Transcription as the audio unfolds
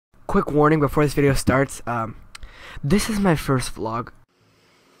quick warning before this video starts. This is my first vlog.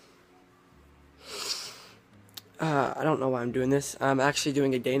 I don't know why I'm doing this. I'm actually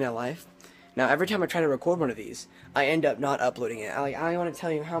doing a day in my life. Now, every time I try to record one of these, I end up not uploading it. I don't want to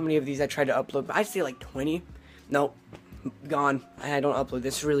tell you how many of these I tried to upload, but I'd say like 20. Nope. Gone. I don't upload.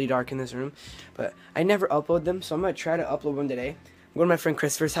 It's really dark in this room, but I never upload them, so I'm gonna try to upload one today. I'm going to my friend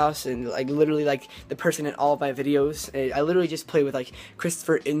Christopher's house, and like literally like the person in all of my videos. I literally just play with like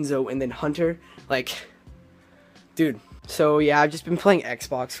Christopher, Enzo, and then Hunter. Like, dude. So yeah, I've just been playing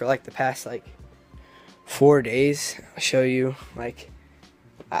Xbox for like the past like 4 days. I'll show you. Like,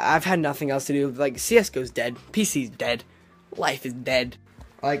 I've had nothing else to do. Like, CS:GO's dead. PC's dead. Life is dead.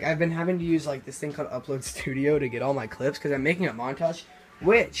 Like, I've been having to use, like, this thing called Upload Studio to get all my clips, because I'm making a montage,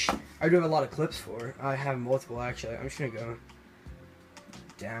 which I do have a lot of clips for. I have multiple, actually. I'm just going to go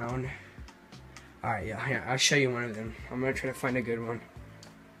down. Alright, yeah, here, I'll show you one of them. I'm going to try to find a good one.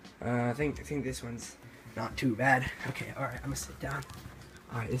 I think this one's not too bad. Okay, alright, I'm going to sit down.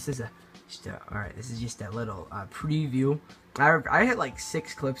 Alright, this is just a little preview. I had, like,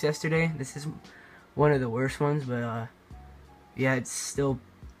 6 clips yesterday. This is one of the worst ones, but, yeah, it's still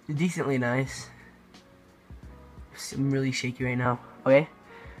decently nice. I'm really shaky right now. Okay,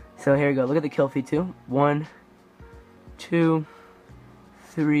 so here we go. Look at the kill feed too. 1, 2,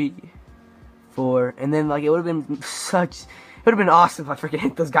 3, 4, and then like it would have been awesome if I freaking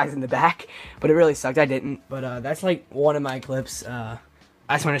hit those guys in the back, but it really sucked. I didn't. But that's like one of my clips. I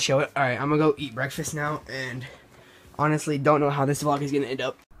just want to show it. All right, I'm gonna go eat breakfast now, and honestly, don't know how this vlog is gonna end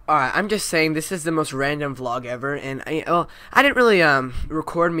up. Alright, I'm just saying this is the most random vlog ever, and I didn't really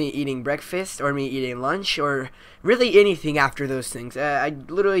record me eating breakfast or me eating lunch or really anything after those things. I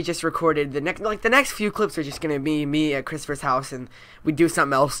literally just recorded the next few clips are just gonna be me at Christopher's house, and we do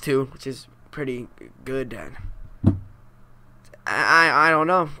something else too, which is pretty good. And I don't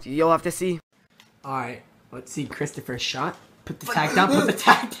know. You'll have to see. Alright, let's see Christopher's shot. Put the tag down. Put the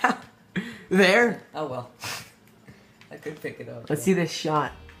tag down. There. Oh well. I could pick it up. Let's see this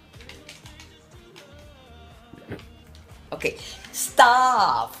shot. Okay,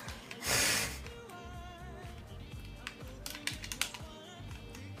 stop!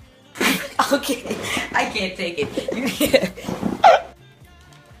 Okay, I can't take it. You can't.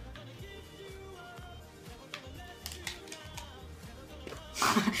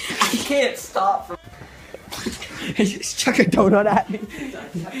 I can't stop from... He just chuck a donut at me.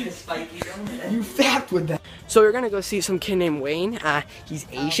 Spiky donut. You fapped with that. So we're gonna go see some kid named Wayne. He's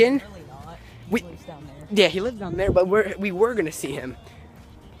Asian. Really not. We, He lives down there. yeah, he lives down there, but we were gonna see him.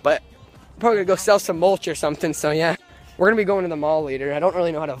 But probably gonna go sell some mulch or something, so yeah. We're gonna be going to the mall later. I don't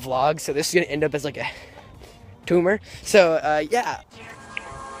really know how to vlog, so this is gonna end up as like a tumor. So, yeah.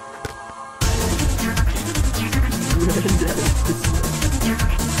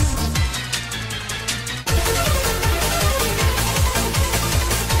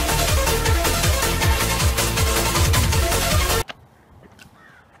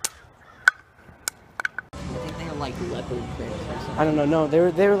 Like leopard print or something. I don't know. No,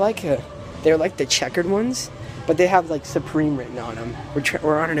 they're like the checkered ones, but they have like Supreme written on them.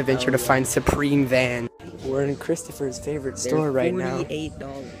 We're on an adventure to find Supreme Van. We're in Christopher's favorite store right now.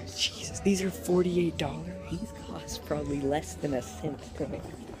 $48. Jesus, these are $48. These cost probably less than a cent to make.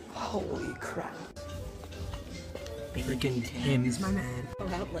 Holy crap! Freaking Tim's, my man.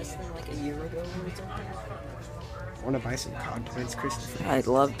 About less than like a year ago or something. I want to buy some COD points, Christopher. I'd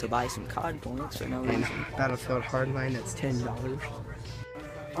love to buy some COD points for no And reason. Battlefield Hardline, that's $10.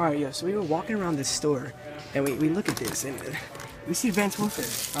 Alright, yeah, so we were walking around this store, and we look at this, and we see Advanced Warfare.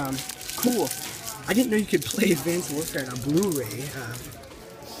 Cool. I didn't know you could play Advanced Warfare on a Blu-ray.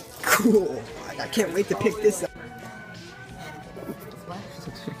 Cool. I can't wait to pick this up.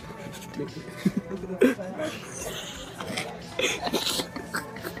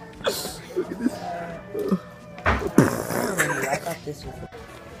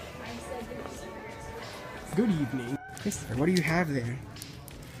 Good evening. Christopher, what do you have there?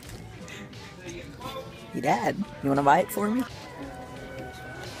 Hey Dad, you wanna buy it for me?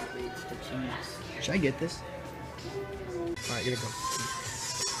 Should I get this? Alright, gonna go.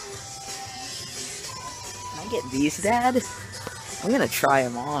 Can I get these, Dad? I'm gonna try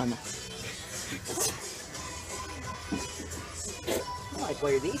them on. I might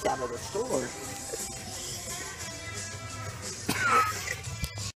wear these out of the store.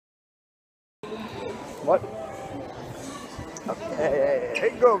 What? Okay, hey,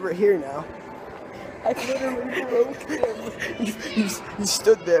 go over here now. I literally broke them. You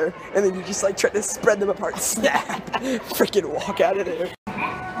stood there, and then you just like tried to spread them apart. Snap! Freaking walk out of there.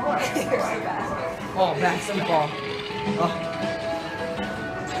 Oh, basketball. Oh.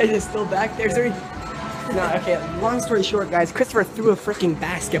 Is it still back there? No, okay, long story short, guys, Christopher threw a freaking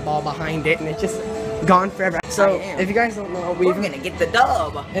basketball behind it, and it's just gone forever. So, if you guys don't know, we're gonna get the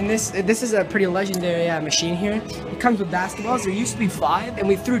dub. And this is a pretty legendary machine here. It comes with basketballs. There used to be 5, and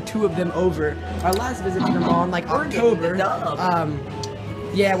we threw 2 of them over. Our last visit to the mall in like October.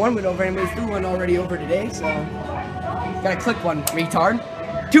 Yeah, one went over, and we threw one already over today. So, gotta click one, retard.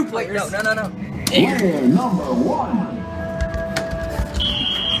 2 players. Wait, no. Player number 1.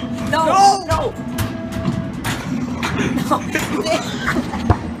 No.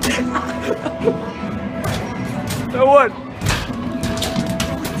 No one.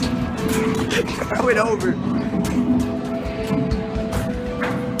 Throw it over.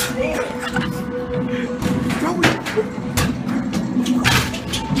 Throw it.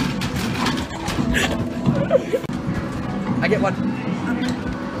 I get one.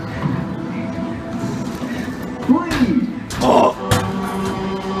 3. Oh.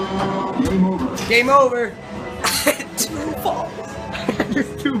 Game over. Game over. 2 balls. There's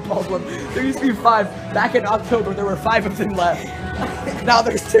 2 balls left. There used to be 5. Back in October, there were 5 of them left. Now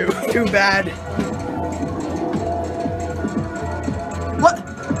there's 2. Too bad. What?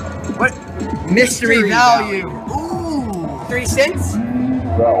 What? Mystery value. Ooh. 3 cents?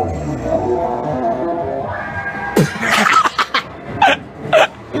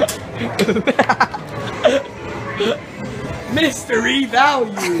 Mystery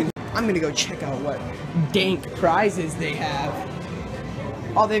value. I'm gonna go check out what dank prizes they have.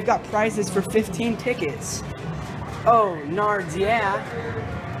 Oh, they've got prizes for 15 tickets. Oh, nards, yeah.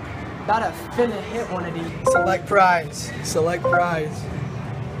 Gotta finna hit one of these. Select prize. Select prize.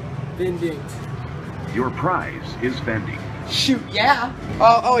 Vending. Your prize is vending. Shoot, yeah.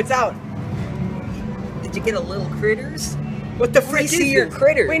 Oh, it's out. Did you get a little critters? What the frick Let is me see your this?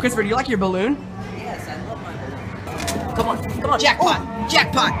 critter. Wait, Christopher, do you like your balloon? Yes, I love my balloon. Come on. Jackpot!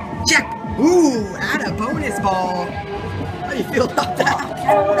 Jackpot! Ooh, add a bonus ball. How do you feel about that?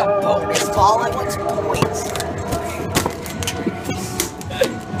 I don't want a bonus ball. I want some points.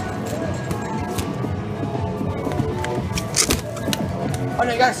 Oh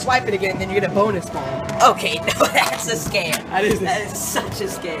no, you gotta swipe it again, then you get a bonus ball. Okay, no, that's a scam. That is such a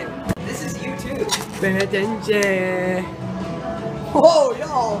scam. This is YouTube. Whoa,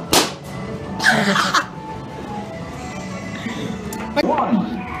 y'all!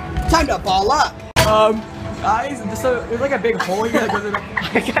 1. Time to ball up. Guys, so there's like a big hole here that goes in.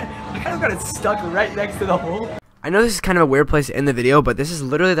 I kind of got it stuck right next to the hole. I know this is kind of a weird place to end the video, but this is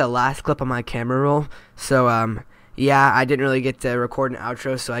literally the last clip on my camera roll. So, yeah, I didn't really get to record an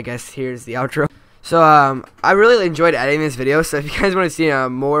outro, so I guess here's the outro. So, I really enjoyed editing this video, so if you guys want to see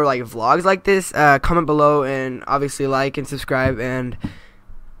more, like, vlogs like this, comment below, and obviously like and subscribe, and,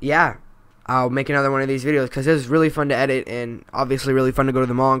 yeah, I'll make another one of these videos, because it was really fun to edit, and obviously really fun to go to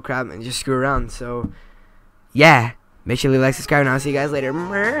the mall and crap, and just screw around, so, yeah, make sure you like, subscribe, and I'll see you guys later.